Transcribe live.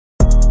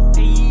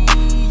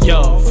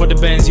Yo, for the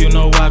bands, you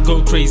know I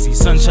go crazy.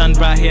 Sunshine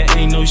bright here,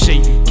 ain't no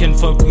shady. Can't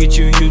fuck with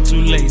you, you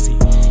too lazy.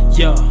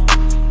 Yo,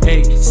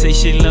 hey, say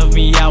she love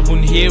me, I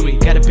won't hear it.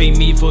 Gotta pay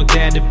me for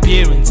that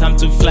appearance. I'm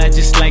too fly,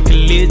 just like a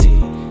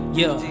legend.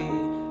 Yo,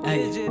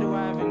 hey,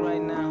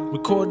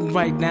 recording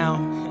right now.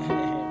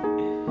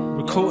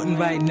 Recording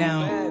right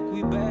now.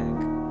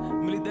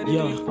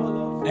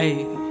 Yo,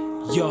 hey,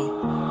 yo,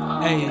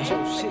 hey,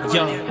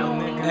 yo,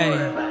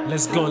 hey,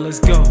 let's go,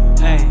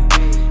 hey.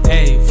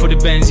 Hey, for the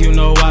bands, you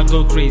know I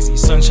go crazy.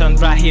 Sunshine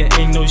bright here,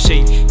 ain't no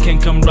shade.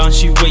 Can't come round,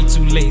 she way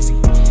too lazy.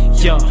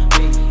 Yo,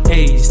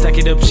 hey, stack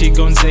it up, she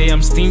gon' say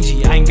I'm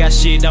stingy. I ain't got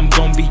shit, I'm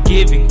gon' be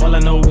giving. All I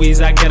know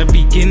is I gotta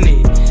be getting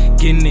it.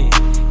 Getting it,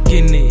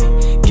 getting it,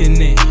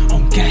 getting it.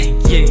 On gang,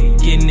 yeah,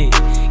 getting it,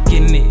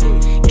 getting it,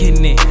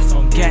 getting it.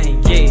 On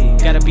gang, yeah,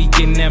 gotta be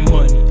getting that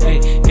money. Hey,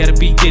 gotta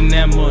be getting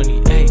that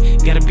money. Hey,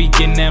 gotta be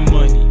getting that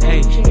money.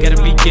 Hey,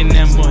 gotta be getting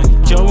that money.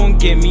 Joe won't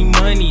get me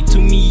money. To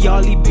me,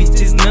 all these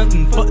bitches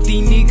nothing. Fuck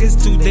these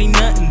niggas too, they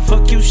nothing.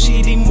 Fuck your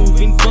shit, he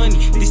moving funny.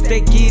 This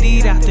that get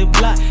it out the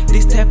block.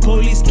 This that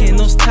police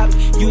cannot stop.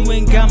 You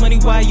ain't got money,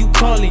 why you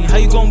calling? How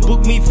you gon'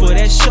 book me for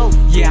that show?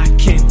 Yeah, I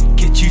can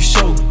get you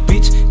show,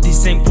 bitch.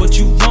 This ain't what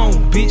you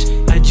want, bitch.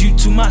 Add you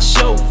to my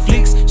show,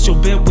 flicks. Show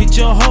bet with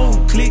your whole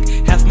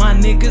clique. Half my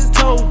niggas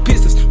told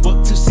pistols.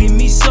 Work to see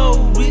me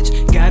so rich.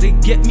 Gotta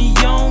get me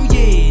on,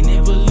 yeah.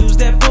 Never lose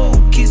that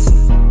focus.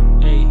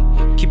 Hey,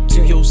 keep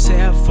to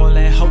yourself, all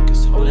that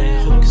hocus, pocus.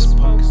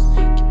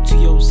 Keep to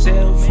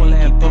yourself, all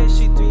that bogus.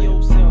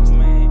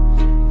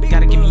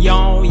 Gotta get me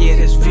on, yeah,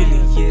 that's really.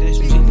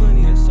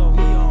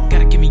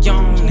 Gotta get me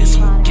on, that's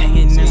on gang,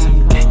 and that's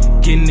on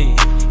gang. Getting it,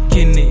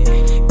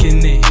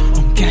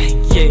 on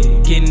gang, yeah.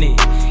 Getting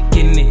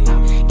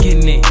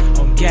it,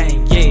 on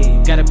gang,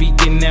 yeah. Gotta be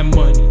getting that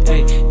money,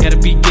 hey. Gotta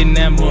be getting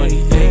that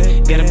money,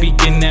 hey. Gotta be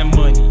getting that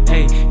money,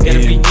 hey. Gotta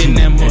be getting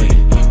that money.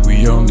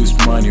 We own this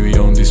money,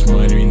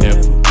 we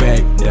never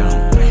back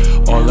down.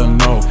 All I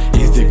know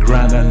is the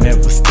grind, I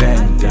never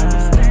stand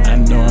down. I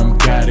know I'm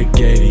gotta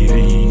get it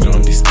in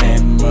on this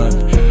end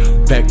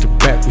month. Back to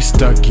back, we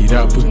stuck it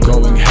up, we're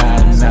going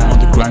high now. On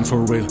the grind for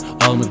real,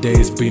 all my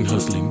days been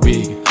hustling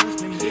big.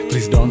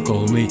 Please don't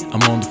call me,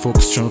 I'm on the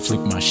focus trying to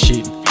flip my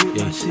shit.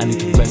 Yeah, I need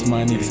to bless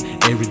my niggas,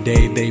 every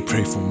day they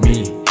pray for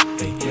me.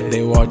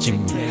 They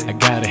watching me, I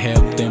gotta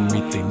help them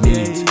with their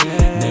needs.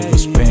 Never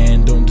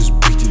spend on these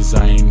bitches,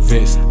 I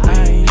invest.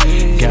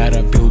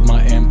 Gotta build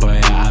my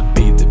empire, I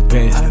be the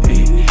best.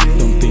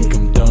 Don't think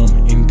I'm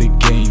dumb in the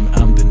game,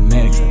 I'm the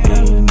next.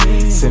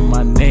 Say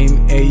my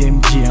name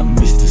AMG, I'm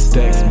Mr.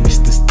 Stacks.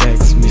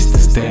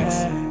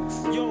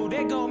 Yo,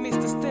 there go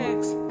Mr.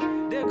 Stacks.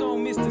 There go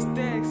Mr.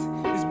 Stacks.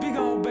 There's big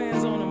old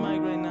bands on the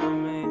mic right now,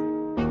 man.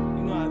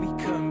 You know how we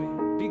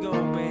coming. Big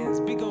old bands,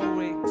 big old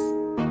Rex.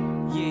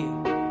 Yeah.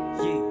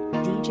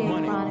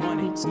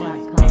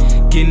 Money.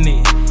 Getting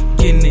it,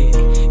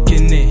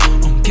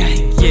 on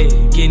gang, yeah.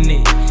 Getting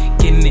it,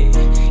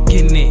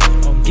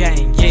 on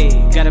gang, yeah.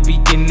 Gotta be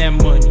getting that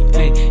money,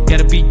 hey.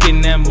 Gotta be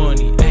getting that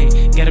money, hey.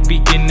 Gotta be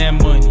getting that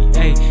money,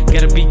 hey.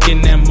 Gotta be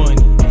getting that money.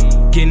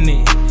 Getting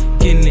it,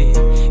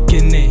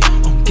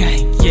 on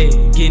gang, yeah.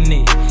 Getting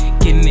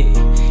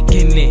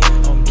it,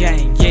 on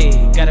gang,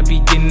 yeah. Gotta be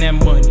getting that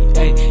money,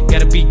 hey.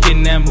 Gotta be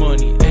getting that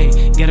money, hey.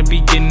 Gotta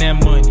be getting that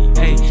money,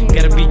 hey.